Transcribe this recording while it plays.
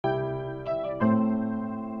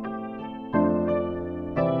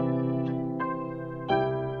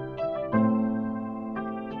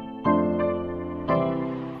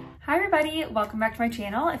everybody, welcome back to my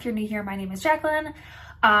channel. If you're new here, my name is Jacqueline.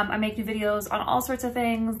 I make new videos on all sorts of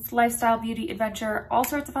things, lifestyle, beauty, adventure, all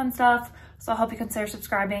sorts of fun stuff. So I hope you consider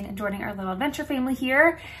subscribing and joining our little adventure family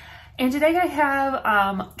here. And today I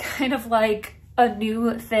have kind of like a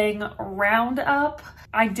new thing roundup.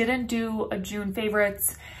 I didn't do a June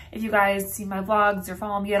favorites. If you guys see my vlogs or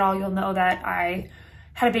follow me at all, you'll know that I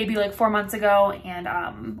had a baby like 4 months ago,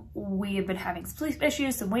 and we have been having sleep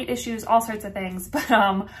issues, some weight issues, all sorts of things. But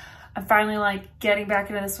I'm finally like getting back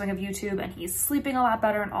into the swing of YouTube, and he's sleeping a lot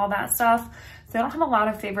better and all that stuff. So I don't have a lot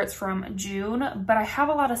of favorites from June, but I have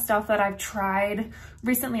a lot of stuff that I've tried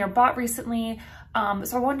recently or bought recently.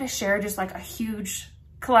 So I wanted to share just like a huge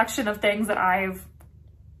collection of things that I've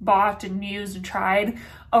bought and used and tried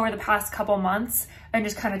over the past couple months, and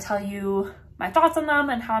just kind of tell you my thoughts on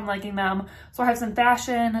them and how I'm liking them. So I have some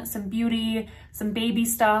fashion, some beauty, some baby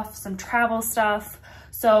stuff, some travel stuff.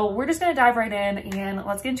 So we're just gonna dive right in and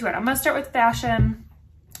let's get into it. I'm gonna start with fashion.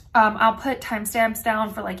 I'll put timestamps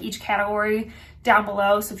down for like each category down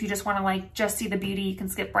below. So if you just wanna like just see the beauty, you can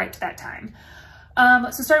skip right to that time.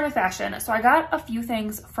 So starting with fashion. So I got a few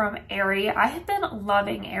things from Aerie. I have been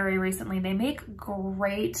loving Aerie recently. They make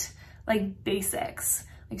great like basics,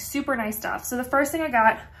 like super nice stuff. So the first thing I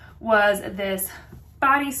got was this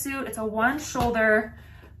bodysuit. It's a one shoulder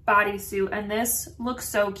bodysuit, and this looks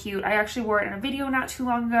so cute. I actually wore it in a video not too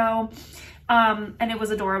long ago, and it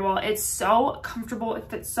was adorable. It's so comfortable.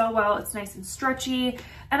 It fits so well. It's nice and stretchy,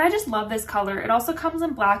 and I just love this color. It also comes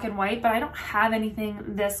in black and white, but I don't have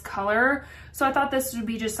anything this color, so I thought this would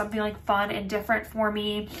be just something like fun and different for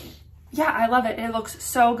me. Yeah, I love it. It looks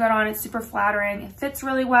so good on. It's super flattering. It fits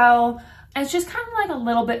really well. And it's just kind of like a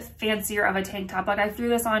little bit fancier of a tank top. Like I threw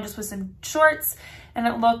this on just with some shorts, and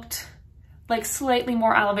it looked like slightly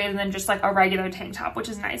more elevated than just like a regular tank top, which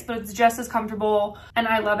is nice, but it's just as comfortable and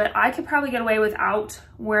I love it. I could probably get away without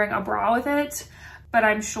wearing a bra with it, but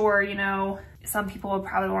I'm sure, you know, some people would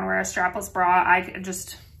probably want to wear a strapless bra. I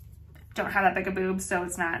just don't have that big of boobs, so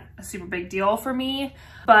it's not a super big deal for me,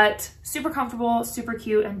 but super comfortable, super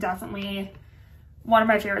cute, and definitely one of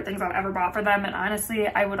my favorite things I've ever bought for them. And honestly,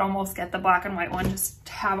 I would almost get the black and white one just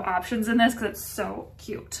to have options in this because it's so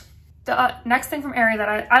cute. The next thing from Aerie that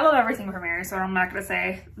I love everything from Aerie, so I'm not gonna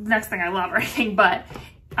say the next thing I love or anything, but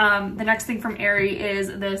the next thing from Aerie is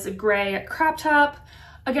this gray crop top.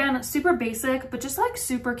 Again, super basic, but just like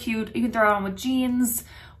super cute. You can throw it on with jeans,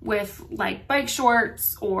 with like bike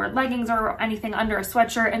shorts or leggings or anything under a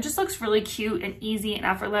sweatshirt, and just looks really cute and easy and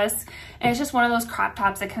effortless. And it's just one of those crop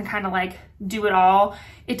tops that can kind of like do it all.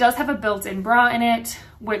 It does have a built-in bra in it,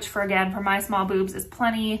 which for my small boobs is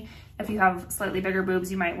plenty. If you have slightly bigger boobs,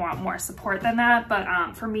 you might want more support than that.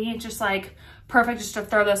 But for me, it's just like perfect just to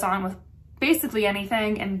throw this on with basically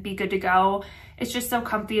anything and be good to go. It's just so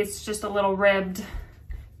comfy. It's just a little ribbed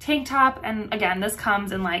tank top. And again, this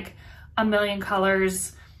comes in like a million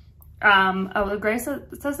colors. Oh, the gray, so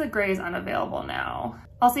it says the gray is unavailable now.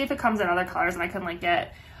 I'll see if it comes in other colors and I can link it.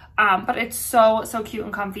 But it's so cute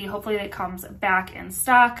and comfy. Hopefully it comes back in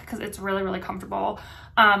stock because it's really comfortable.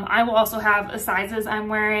 I will also have the sizes I'm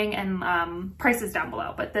wearing and prices down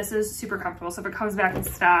below, but this is super comfortable. So if it comes back in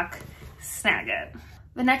stock, snag it.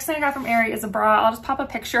 The next thing I got from Aerie is a bra. I'll just pop a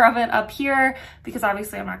picture of it up here because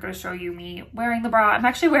obviously I'm not going to show you me wearing the bra. I'm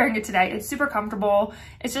actually wearing it today. It's super comfortable.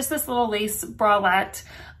 It's just this little lace bralette.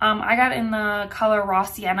 I got it in the color Raw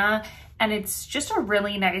Sienna, and it's just a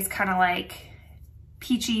really nice kind of like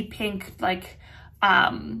peachy pink, like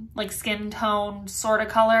skin tone sort of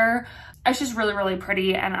color. It's just really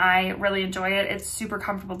pretty, and I really enjoy it. It's super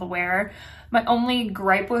comfortable to wear. My only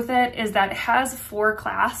gripe with it is that it has 4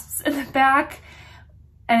 clasps in the back,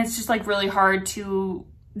 and it's just like really hard to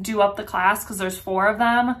do up the clasp because there's 4 of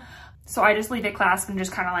them. So I just leave it clasped and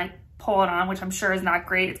just kind of like pull it on, which I'm sure is not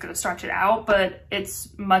great. It's going to stretch it out, but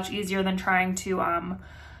it's much easier than trying to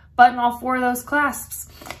button all 4 of those clasps.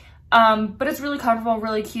 But it's really comfortable,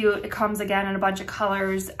 really cute. It comes again in a bunch of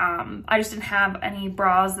colors. I just didn't have any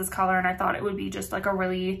bras this color, and I thought it would be just like a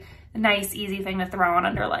really nice, easy thing to throw on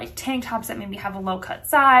under like tank tops that maybe have a low cut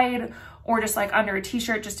side, or just like under a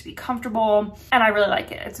t-shirt just to be comfortable. And I really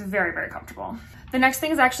like it. It's very comfortable. The next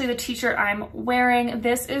thing is actually the t-shirt I'm wearing.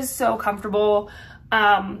 This is so comfortable.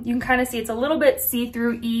 You can kind of see it's a little bit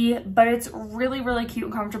see-through-y, but it's really cute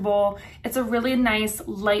and comfortable. It's a really nice,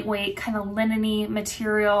 lightweight, kind of linen-y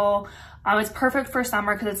material. It's perfect for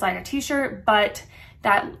summer because it's like a t-shirt, but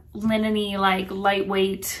that linen-y, like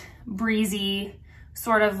lightweight, breezy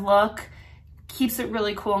sort of look keeps it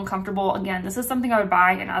really cool and comfortable. Again, this is something I would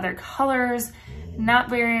buy in other colors, not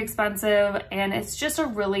very expensive, and it's just a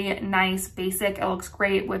really nice basic. It looks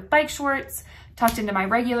great with bike shorts, tucked into my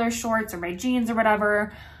regular shorts or my jeans or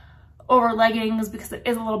whatever, over leggings because it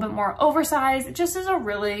is a little bit more oversized. It just is a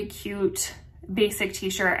really cute basic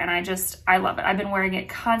t-shirt, and I love it. I've been wearing it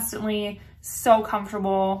constantly, so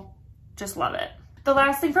comfortable, just love it. The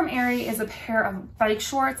last thing from Aerie is a pair of bike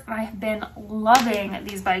shorts, and I have been loving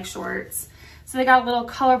these bike shorts. So they got a little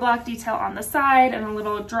color block detail on the side and a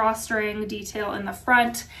little drawstring detail in the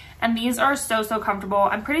front. And these are so, so comfortable.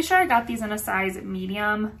 I'm pretty sure I got these in a size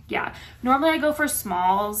medium. Yeah, normally I go for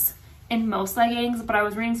smalls in most leggings, but I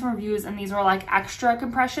was reading some reviews and these were like extra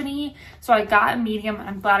compression-y. So I got a medium, and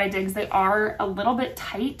I'm glad I did because they are a little bit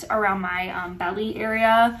tight around my belly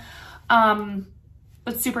area.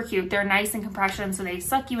 But super cute. They're nice in compression, so they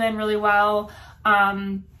suck you in really well.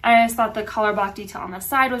 I just thought the color block detail on the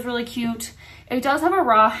side was really cute. It does have a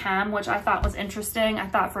raw hem, which I thought was interesting. I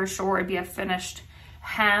thought for sure it'd be a finished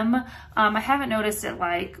hem. I haven't noticed it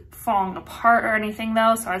like falling apart or anything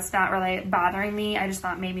though, so it's not really bothering me. I just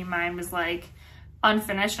thought maybe mine was like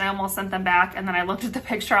unfinished, and I almost sent them back, and then I looked at the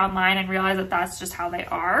picture online and realized that that's just how they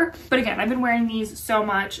are. But again, I've been wearing these so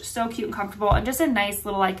much, so cute and comfortable, and just a nice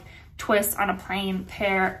little like twist on a plain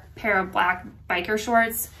pair of black biker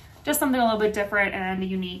shorts. Just something a little bit different and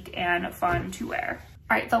unique and fun to wear.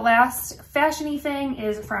 All right, the last fashion-y thing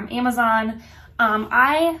is from Amazon.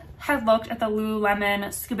 I had looked at the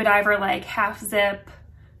Lululemon scuba diver like half zip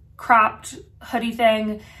cropped hoodie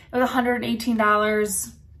thing. It was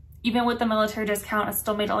 $118. Even with the military discount, it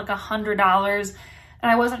still made it like $100.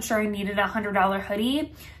 And I wasn't sure I needed a $100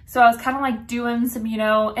 hoodie. So I was kind of like doing some, you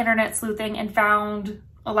know, internet sleuthing, and found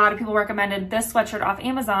a lot of people recommended this sweatshirt off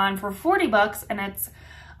Amazon for 40 bucks, and it's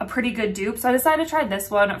a pretty good dupe. So I decided to try this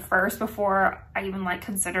one first before I even like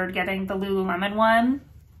considered getting the Lululemon one.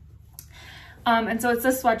 And so it's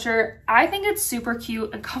this sweatshirt. I think it's super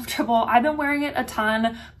cute and comfortable. I've been wearing it a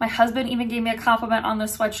ton. My husband even gave me a compliment on the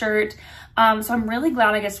sweatshirt. So I'm really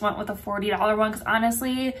glad I just went with a $40 one, because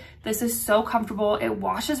honestly, this is so comfortable. It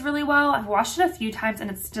washes really well. I've washed it a few times and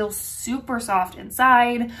it's still super soft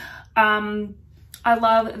inside. I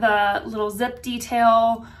love the little zip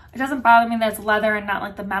detail. It doesn't bother me that it's leather and not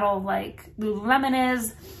like the metal like Lululemon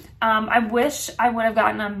is. I wish I would have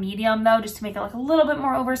gotten a medium though, just to make it like a little bit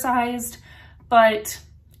more oversized, but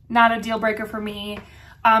not a deal breaker for me.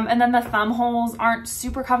 And then the thumb holes aren't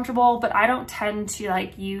super comfortable, but I don't tend to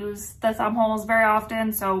like use the thumb holes very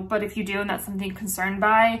often. So, but if you do and that's something you're concerned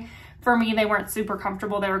by, for me, they weren't super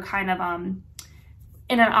comfortable. They were kind of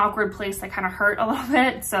in an awkward place that kind of hurt a little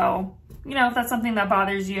bit. So, you know, if that's something that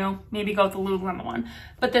bothers you, maybe go with the Lululemon one.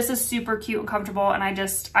 But this is super cute and comfortable, and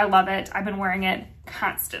I love it. I've been wearing it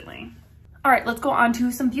constantly. All right, let's go on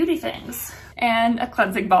to some beauty things and a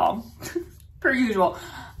cleansing balm. Per usual.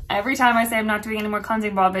 Every time I say I'm not doing any more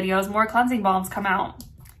cleansing balm videos, more cleansing balms come out.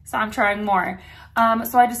 So I'm trying more.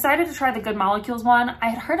 So I decided to try the Good Molecules one. I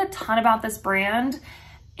had heard a ton about this brand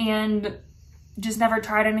and just never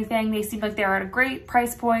tried anything. They seemed like they were at a great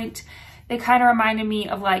price point. They kind of reminded me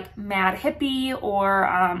of like Mad Hippie or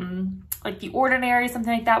like The Ordinary,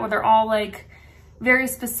 something like that, where they're all like very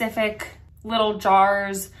specific little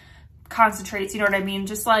jars, concentrates, you know what I mean?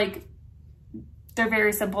 Just like, they're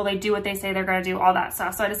very simple. They do what they say they're gonna do, all that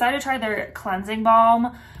stuff. So I decided to try their cleansing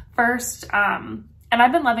balm first. And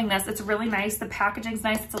I've been loving this. It's really nice. The packaging's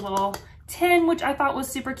nice. It's a little tin, which I thought was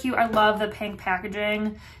super cute. I love the pink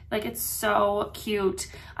packaging. Like, it's so cute.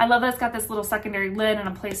 I love that it's got this little secondary lid and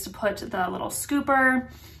a place to put the little scooper.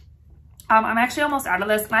 I'm actually almost out of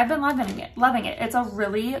this, and I've been loving it. It's a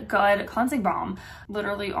really good cleansing balm.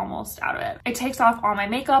 Literally almost out of it. It takes off all my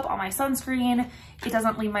makeup, all my sunscreen. It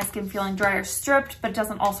doesn't leave my skin feeling dry or stripped, but it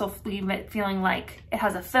doesn't also leave it feeling like it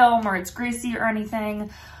has a film or it's greasy or anything.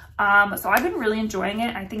 So I've been really enjoying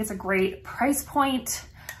it. I think it's a great price point.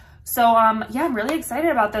 So yeah, I'm really excited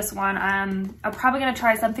about this one. I'm probably gonna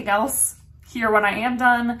try something else here when I am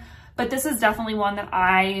done, but this is definitely one that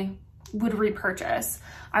I would repurchase.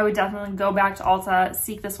 I would definitely go back to Ulta,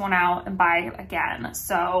 seek this one out, and buy it again.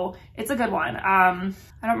 So it's a good one. I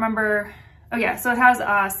don't remember. Oh yeah, so it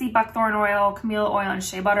has sea buckthorn oil, camellia oil, and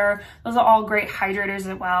shea butter. Those are all great hydrators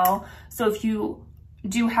as well. So if you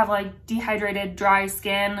do have like dehydrated, dry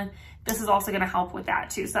skin, this is also gonna help with that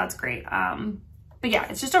too. So that's great. But yeah,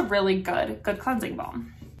 it's just a really good cleansing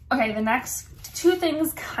balm. Okay, the next two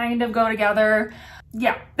things kind of go together.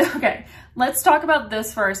 Yeah, okay, let's talk about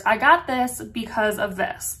this first. I got this because of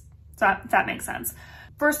this, so that makes sense.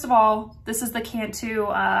 First of all, this is the Cantu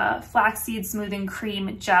Flaxseed Smoothing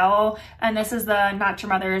Cream Gel, and this is the Not Your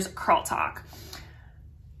Mother's Curl Talk.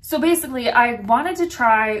 So basically, I wanted to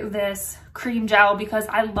try this cream gel because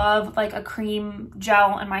I love like a cream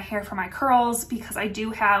gel in my hair for my curls, because I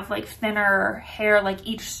do have like thinner hair, like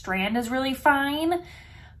each strand is really fine.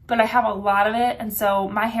 but I have a lot of it, and so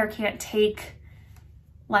my hair can't take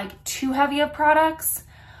like too heavy of products,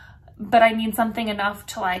 but I need something enough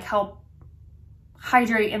to like help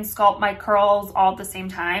hydrate and sculpt my curls all at the same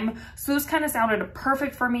time. So this kind of sounded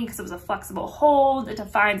perfect for me because it was a flexible hold, it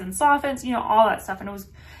defines and softens, you know, all that stuff, and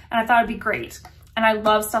I thought it'd be great. And I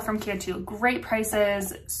love stuff from Cantu. Great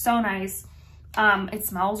prices, so nice. It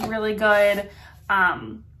smells really good.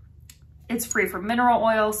 It's free from mineral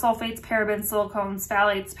oil, sulfates, parabens, silicones,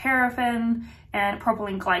 phthalates, paraffin, and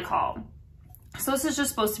propylene glycol. So this is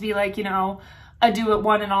just supposed to be like, you know, a do it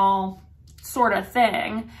one and all sort of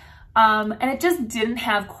thing. And it just didn't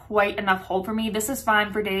have quite enough hold for me. This is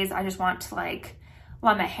fine for days I just want to like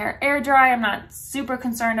let my hair air dry. I'm not super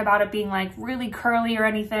concerned about it being like really curly or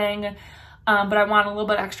anything. But I want a little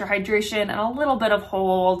bit extra hydration and a little bit of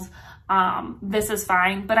hold. This is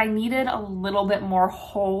fine, but I needed a little bit more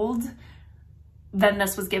hold than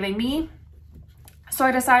this was giving me. So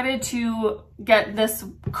I decided to get this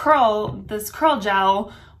curl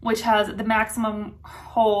gel, which has the maximum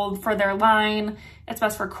hold for their line. It's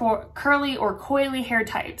best for curly or coily hair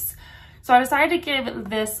types. So I decided to give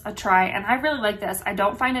this a try, and I really like this. I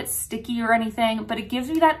don't find it sticky or anything, but it gives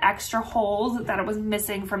me that extra hold that it was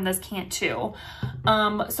missing from this Cantu.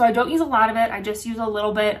 So I don't use a lot of it. I just use a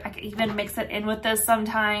little bit. I can even mix it in with this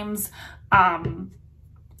sometimes,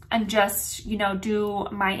 and just, you know, do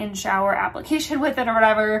my in-shower application with it or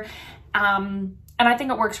whatever. And I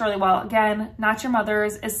think it works really well. Again, Not Your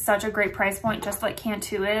Mother's is such a great price point, just like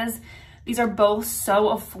Cantu is. These are both so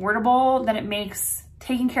affordable that it makes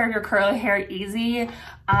taking care of your curly hair easy. And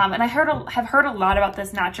I have heard a lot about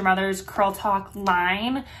this Not Your Mother's Curl Talk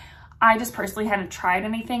line. I just personally hadn't tried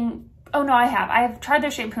anything. Oh no, I have. I have tried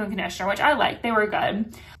their shampoo and conditioner, which I like. They were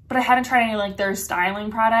good. But I hadn't tried any like their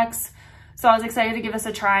styling products. So I was excited to give this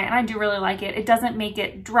a try, and I do really like it. It doesn't make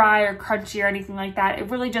it dry or crunchy or anything like that. It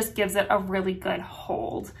really just gives it a really good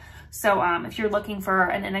hold. So if you're looking for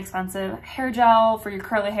an inexpensive hair gel for your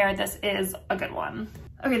curly hair, this is a good one.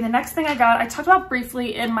 Okay, the next thing I got, I talked about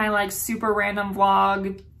briefly in my like super random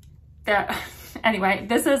vlog that, anyway,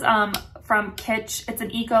 this is from Kitsch. It's an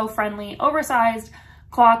eco-friendly oversized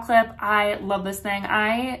claw clip. I love this thing.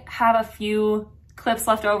 I have a few clips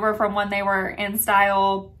left over from when they were in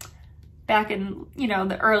style back in, you know,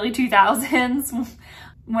 the early 2000s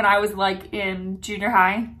when I was like in junior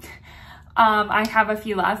high. I have a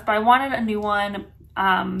few left, but I wanted a new one.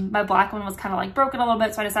 My black one was kind of like broken a little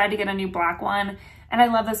bit, so I decided to get a new black one. And I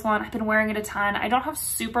love this one. I've been wearing it a ton. I don't have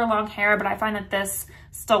super long hair, but I find that this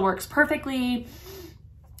still works perfectly.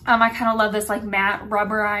 I kind of love this like matte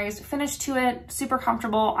rubberized finish to it. Super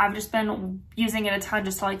comfortable. I've just been using it a ton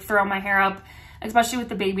just to like throw my hair up, especially with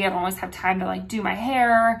the baby. I don't always have time to like do my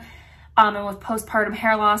hair. And with postpartum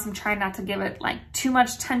hair loss, I'm trying not to give it like too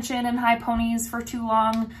much tension in high ponies for too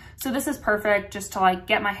long. So this is perfect just to like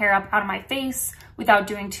get my hair up out of my face without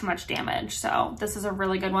doing too much damage. So this is a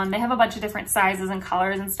really good one. They have a bunch of different sizes and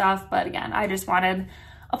colors and stuff, but again, I just wanted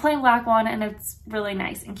a plain black one, and it's really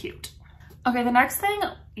nice and cute. Okay, the next thing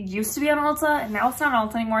used to be on Ulta, and now it's not on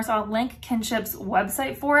Ulta anymore, so I'll link Kinship's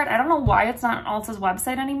website for it. I don't know why it's not on Ulta's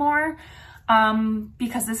website anymore,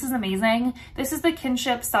 because this is amazing. This is the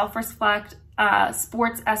Kinship Self-Reflect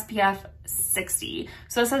Sports SPF 60.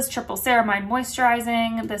 So this says triple ceramide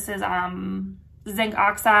moisturizing. This is zinc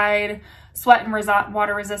oxide, sweat and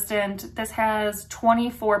water resistant. This has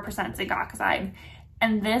 24% zinc oxide,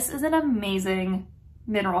 and this is an amazing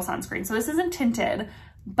mineral sunscreen. So this isn't tinted,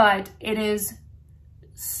 but it is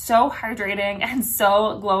so hydrating and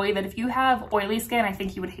so glowy that if you have oily skin, I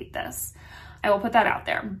think you would hate this. I will put that out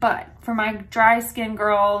there. But for my dry skin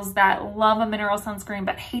girls that love a mineral sunscreen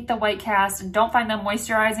but hate the white cast and don't find them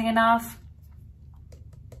moisturizing enough,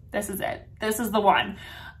 this is it. This is the one.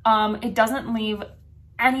 It doesn't leave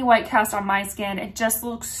any white cast on my skin. It just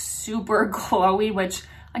looks super glowy, which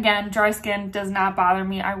again, dry skin does not bother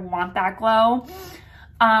me. I want that glow.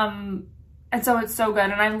 And so it's so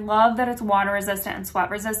good. And I love that it's water resistant and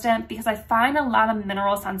sweat resistant, because I find a lot of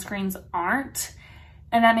mineral sunscreens aren't.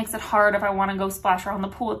 And that makes it hard if I want to go splash around the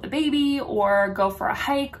pool with the baby or go for a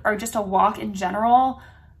hike or just a walk in general.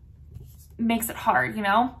 Makes it hard, you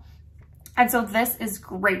know? And so this is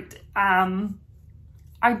great.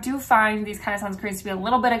 I do find these kind of sunscreens to be a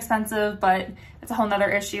little bit expensive, but it's a whole nother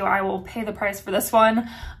issue. I will pay the price for this one.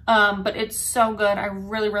 But it's so good. I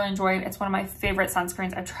really, really enjoy it. It's one of my favorite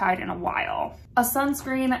sunscreens I've tried in a while. A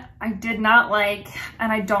sunscreen I did not like,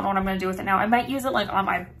 and I don't know what I'm gonna do with it now. I might use it like on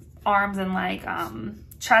my arms and like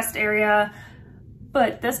chest area,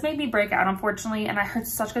 but this made me break out, unfortunately, and I heard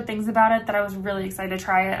such good things about it that I was really excited to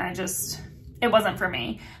try it, and it wasn't for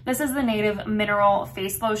me. This is the Native Mineral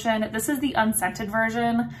Face Lotion. This is the unscented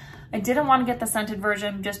version. I didn't want to get the scented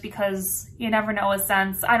version just because you never know with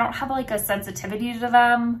scents. I don't have like a sensitivity to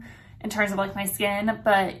them in terms of like my skin,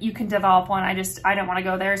 but you can develop one. I didn't want to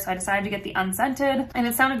go there, so I decided to get the unscented, and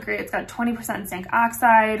it sounded great. It's got 20% zinc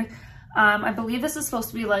oxide. I believe this is supposed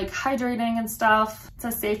to be like hydrating and stuff. It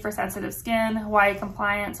says safe for sensitive skin, Hawaii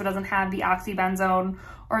compliant, so it doesn't have the oxybenzone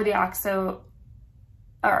or the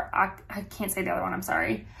I can't say the other one, I'm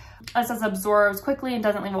sorry. It says absorbs quickly and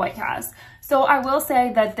doesn't leave a white cast. So I will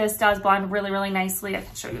say that this does blend really, really nicely. I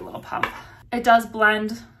can show you a little pump. It does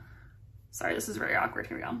blend, sorry, this is very awkward,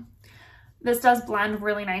 here we go. This does blend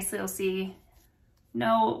really nicely. You'll see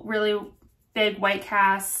no really big white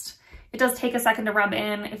cast. It does take a second to rub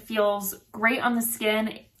in. It feels great on the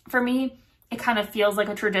skin. For me, it kind of feels like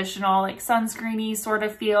a traditional like sunscreeny sort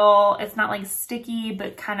of feel. It's not like sticky,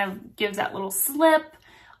 but kind of gives that little slip.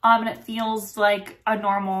 And it feels like a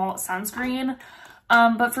normal sunscreen.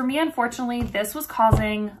 But for me, unfortunately, this was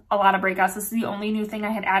causing a lot of breakouts. This is the only new thing I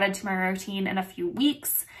had added to my routine in a few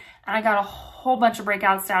weeks. And I got a whole bunch of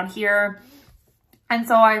breakouts down here. And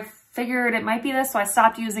so I figured it might be this, so I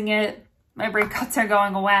stopped using it. My breakouts are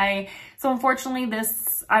going away. So unfortunately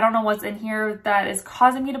this, I don't know what's in here that is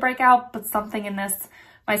causing me to break out, but something in this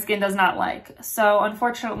my skin does not like. So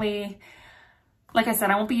unfortunately, like I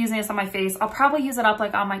said, I won't be using this on my face. I'll probably use it up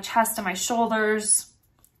like on my chest and my shoulders.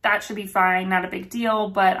 That should be fine, not a big deal.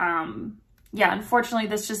 But yeah, unfortunately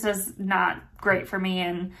this just is not great for me.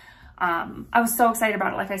 And I was so excited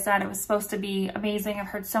about it. Like I said, it was supposed to be amazing. I've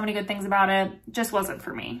heard so many good things about it. Just wasn't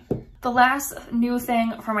for me. The last new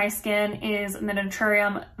thing for my skin is the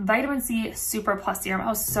Naturium Vitamin C Super Plus Serum. I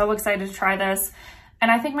was so excited to try this, and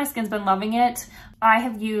I think my skin's been loving it. I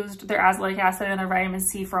have used their azelaic acid and their vitamin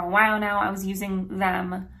C for a while now. I was using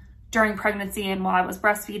them during pregnancy and while I was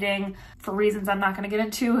breastfeeding for reasons I'm not going to get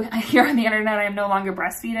into here on the internet. I am no longer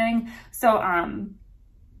breastfeeding. So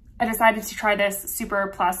I decided to try this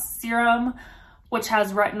Super Plus Serum, which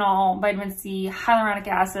has retinol, vitamin C, hyaluronic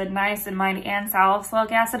acid, niacinamide, and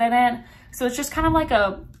salicylic acid in it. So it's just kind of like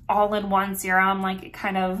a all-in-one serum. Like it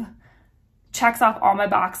kind of checks off all my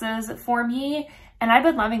boxes for me. And I've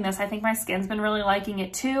been loving this. I think my skin's been really liking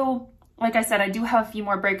it too. Like I said, I do have a few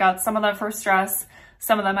more breakouts. Some of them for stress,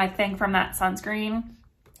 some of them I think from that sunscreen.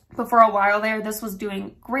 But for a while there, this was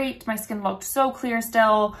doing great. My skin looked so clear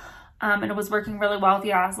still. And it was working really well with the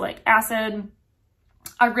azelaic acid.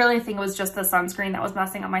 I really think it was just the sunscreen that was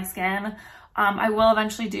messing up my skin. I will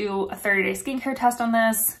eventually do a 30-day skincare test on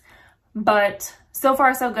this, but so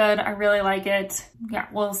far so good. I really like it. Yeah,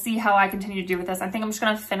 we'll see how I continue to do with this. I think I'm just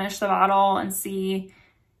gonna finish the bottle and see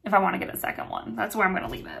if I wanna get a second one. That's where I'm gonna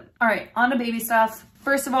leave it. All right, on to baby stuff.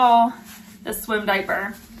 First of all, the swim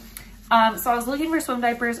diaper. So I was looking for swim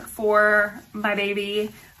diapers for my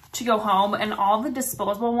baby to go home, and all the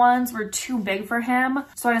disposable ones were too big for him.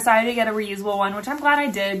 So I decided to get a reusable one, which I'm glad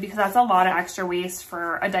I did because that's a lot of extra waste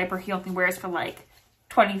for a diaper he only wears for like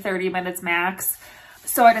 20-30 minutes max.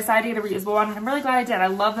 So I decided to get a reusable one, and I'm really glad I did. I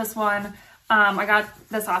love this one. I got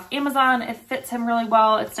this off Amazon. It fits him really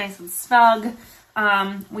well. It's nice and snug.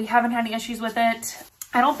 We haven't had any issues with it.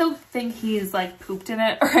 I don't think he's like pooped in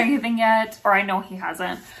it or anything yet, or I know he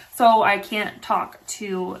hasn't. So I can't talk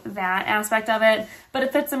to that aspect of it, but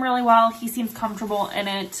it fits him really well. He seems comfortable in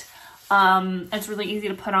it. It's really easy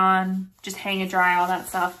to put on, just hang it dry, all that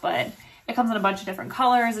stuff, but it comes in a bunch of different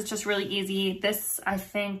colors. It's just really easy. This, I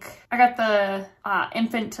think, I got the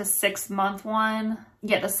infant to 6 month one.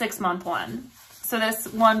 Yeah, the 6 month one. So this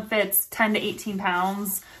one fits 10 to 18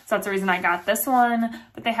 pounds. So that's the reason I got this one,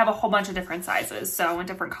 but they have a whole bunch of different sizes. So in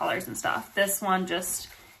different colors and stuff. This one just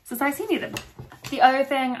is the size he needed. The other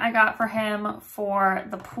thing I got for him for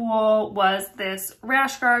the pool was this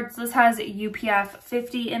rash guard. So this has UPF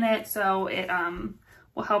 50 in it. So it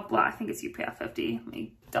will help, well, I think it's UPF 50. Let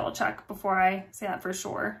me double check before I say that for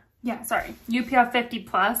sure. Yeah, sorry, UPF 50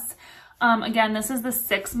 plus. Again, this is the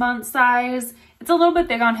 6 month size. It's a little bit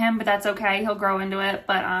big on him, but that's okay. He'll grow into it.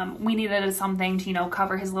 But we needed something to, you know,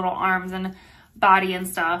 cover his little arms and body and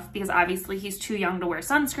stuff because obviously he's too young to wear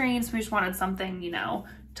sunscreen. So we just wanted something, you know,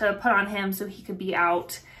 to put on him so he could be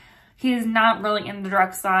out. He's not really in the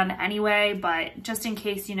direct sun anyway, but just in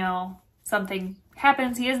case, you know, something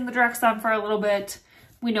happens, he is in the direct sun for a little bit.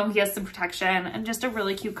 We know he has some protection and just a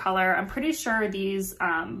really cute color. I'm pretty sure these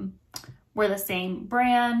were the same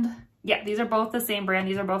brand. Yeah, these are both the same brand.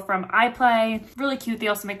 These are both from iPlay. Really cute. They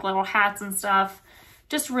also make little hats and stuff.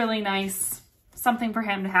 Just really nice. Something for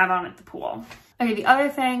him to have on at the pool. Okay, the other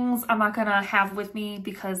things I'm not gonna have with me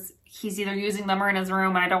because he's either using them or in his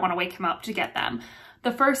room and I don't want to wake him up to get them.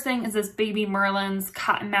 The first thing is this Baby Merlin's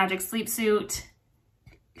Cotton Magic sleep suit.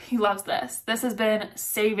 He loves this. This has been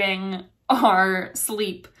saving our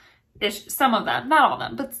sleep, some of them, not all of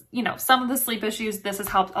them, but you know, some of the sleep issues, this has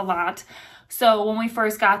helped a lot. So when we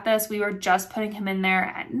first got this, we were just putting him in there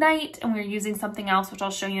at night, and we were using something else, which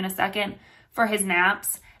I'll show you in a second, for his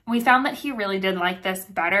naps. And we found that he really did like this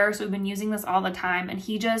better. So we've been using this all the time, and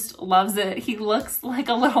he just loves it. He looks like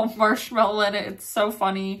a little marshmallow in it. It's so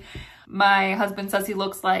funny. My husband says he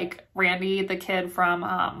looks like Randy, the kid from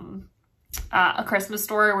A Christmas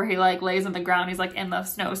Story, where he like lays on the ground. He's like in the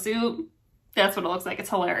snowsuit. That's what it looks like. It's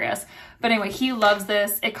hilarious. But anyway, he loves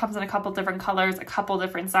this. It comes in a couple different colors, a couple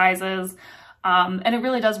different sizes. And it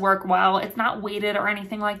really does work well. It's not weighted or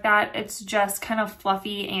anything like that. It's just kind of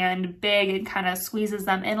fluffy and big. It kind of squeezes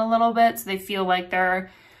them in a little bit so they feel like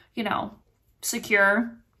they're, you know,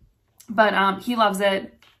 secure. But he loves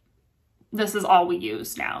it. This is all we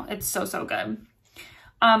use now. It's so, so good.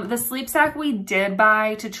 The sleep sack we did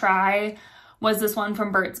buy to try was this one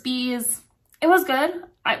from Burt's Bees. It was good.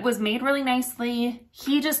 It was made really nicely.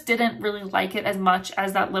 He just didn't really like it as much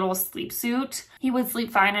as that little sleep suit. He would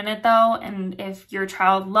sleep fine in it though, and if your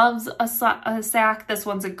child loves a sack, this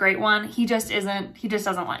one's a great one. He just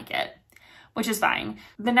doesn't like it, which is fine.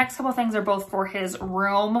 The next couple things are both for his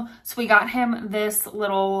room. So we got him this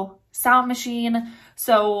little sound machine.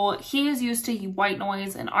 So he is used to white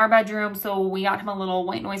noise in our bedroom, so we got him a little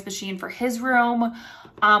white noise machine for his room.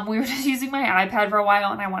 We were just using my iPad for a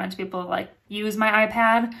while, and I wanted to be able to like use my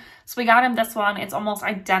iPad. So we got him this one. It's almost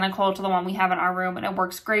identical to the one we have in our room, and it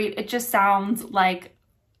works great. It just sounds like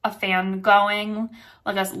a fan going,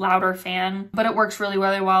 like a louder fan, but it works really,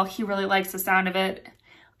 really well. He really likes the sound of it.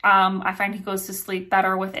 I find he goes to sleep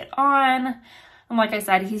better with it on. And like I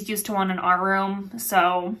said, he's used to one in our room,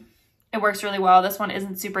 so it works really well. This one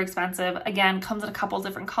isn't super expensive. Again, comes in a couple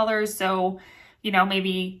different colors, so you know,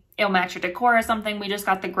 maybe it'll match your decor or something. We just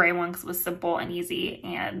got the gray one because it was simple and easy,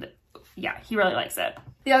 and yeah, he really likes it.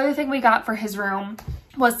 The other thing we got for his room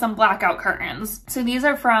was some blackout curtains. So these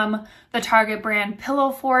are from the Target brand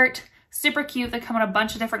Pillow Fort. Super cute. They come in a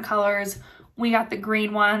bunch of different colors. We got the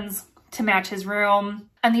green ones to match his room,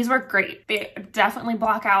 and these work great. They definitely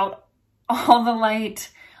block out all the light.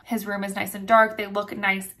 His room is nice and dark. They look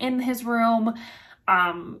nice in his room.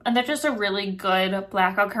 And they're just a really good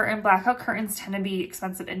blackout curtain. Blackout curtains tend to be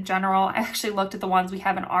expensive in general. I actually looked at the ones we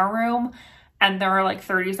have in our room, and they're like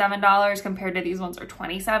 $37 compared to these ones are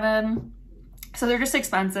 $27. So they're just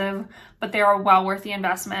expensive, but they are well worth the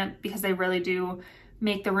investment because they really do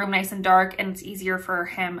make the room nice and dark, and it's easier for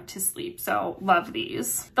him to sleep. So love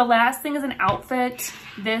these. The last thing is an outfit.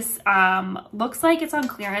 This looks like it's on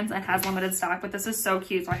clearance and has limited stock, but this is so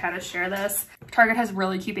cute, so I had to share this. Target has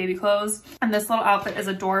really cute baby clothes, and this little outfit is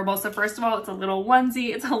adorable. So first of all, it's a little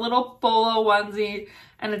onesie. It's a little polo onesie,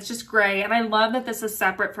 and it's just gray. And I love that this is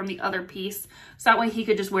separate from the other piece. So that way he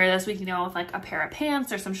could just wear this with, you know, with like a pair of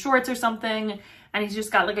pants or some shorts or something. And he's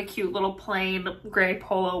just got like a cute little plain gray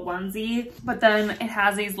polo onesie. But then it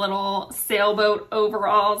has these little sailboat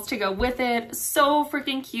overalls to go with it. So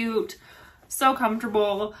freaking cute, so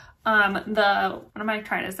comfortable. What am I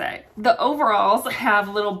trying to say? The overalls have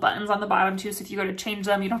little buttons on the bottom too. So if you go to change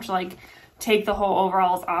them, you don't have to like take the whole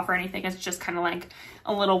overalls off or anything. It's just kind of like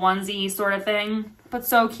a little onesie sort of thing, but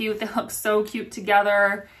so cute. They look so cute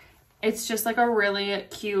together. It's just like a really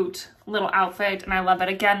cute little outfit, and I love it.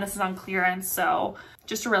 Again, this is on clearance, so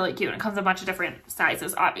just really cute. And it comes in a bunch of different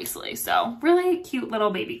sizes, obviously. So really cute little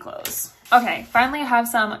baby clothes. Okay, finally I have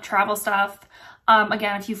some travel stuff.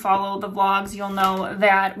 Again, if you follow the vlogs, you'll know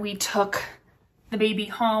that we took the baby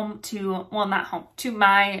home to, well, not home, to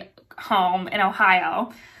my home in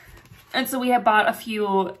Ohio. And so we have bought a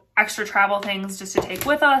few extra travel things just to take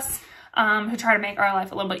with us to try to make our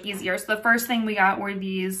life a little bit easier. So the first thing we got were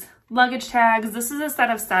these luggage tags. This is a set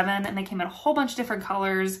of 7, and they came in a whole bunch of different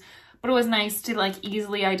colors, but it was nice to like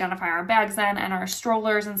easily identify our bags in and our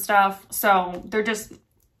strollers and stuff. So they're just,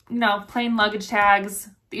 you know, plain luggage tags.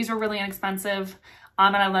 These were really inexpensive.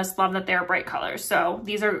 And I just love that they're bright colors. So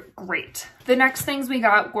these are great. The next things we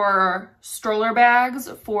got were stroller bags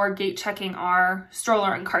for gate checking our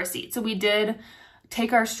stroller and car seat. So we did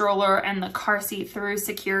take our stroller and the car seat through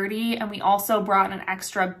security, and we also brought an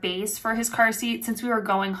extra base for his car seat. Since we were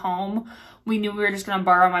going home, we knew we were just gonna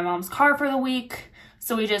borrow my mom's car for the week.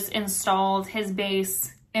 So we just installed his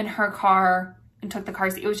base in her car and took the car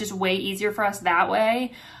seat. It was just way easier for us that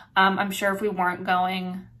way. I'm sure if we weren't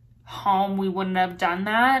going home, we wouldn't have done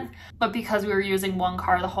that. But because we were using one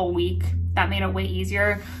car the whole week, that made it way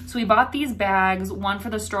easier. So we bought these bags, one for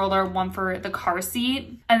the stroller, one for the car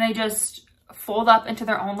seat, and they just fold up into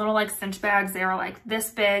their own little like cinch bags. They are like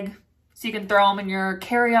this big, so you can throw them in your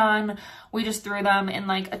carry-on. We just threw them in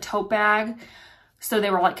like a tote bag, so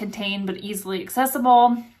they were like contained but easily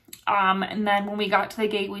accessible. And then when we got to the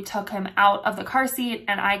gate, we took him out of the car seat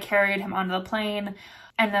and I carried him onto the plane.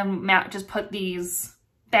 And then Matt just put these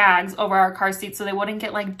bags over our car seat so they wouldn't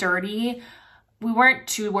get like dirty. We weren't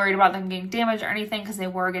too worried about them getting damaged or anything because they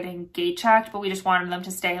were getting gate checked, but we just wanted them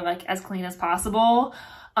to stay like as clean as possible.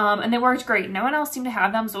 And they worked great. No one else seemed to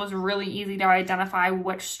have them, so it was really easy to identify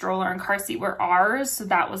which stroller and car seat were ours, so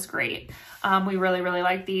that was great. We really, really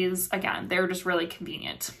like these. Again, they were just really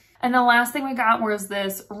convenient. And the last thing we got was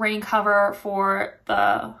this rain cover for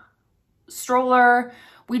the stroller.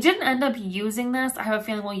 We didn't end up using this. I have a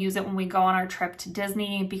feeling we'll use it when we go on our trip to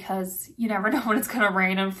Disney because you never know when it's gonna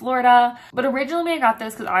rain in Florida. But originally I got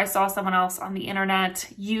this because I saw someone else on the internet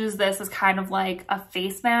use this as kind of like a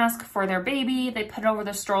face mask for their baby. They put it over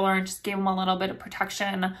the stroller and just gave them a little bit of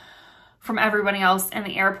protection from everybody else in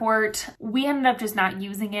the airport. We ended up just not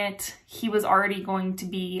using it. He was already going to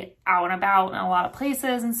be out and about in a lot of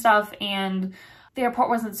places and stuff, and the airport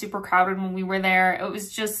wasn't super crowded when we were there. It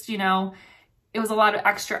was just, you know, it was a lot of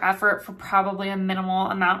extra effort for probably a minimal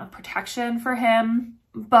amount of protection for him,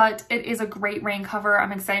 but it is a great rain cover.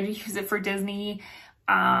 I'm excited to use it for Disney,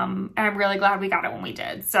 and I'm really glad we got it when we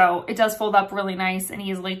did. So it does fold up really nice and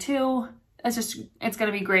easily too. It's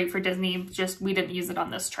gonna be great for Disney, just we didn't use it on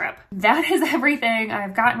this trip. That is everything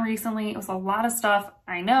I've gotten recently. It was a lot of stuff,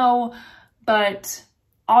 I know, but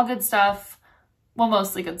all good stuff. Well,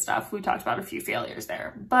 mostly good stuff. We talked about a few failures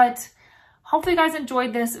there, but hopefully you guys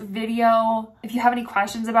enjoyed this video. If you have any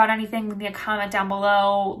questions about anything, leave me a comment down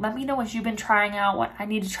below. Let me know what you've been trying out, what I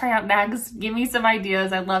need to try out next. Give me some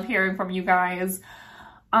ideas. I love hearing from you guys.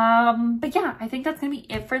 But yeah, I think that's gonna be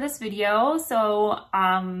it for this video. So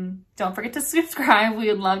don't forget to subscribe. We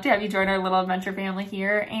would love to have you join our little adventure family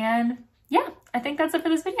here. And yeah, I think that's it for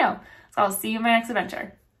this video. So I'll see you in my next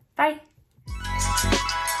adventure. Bye.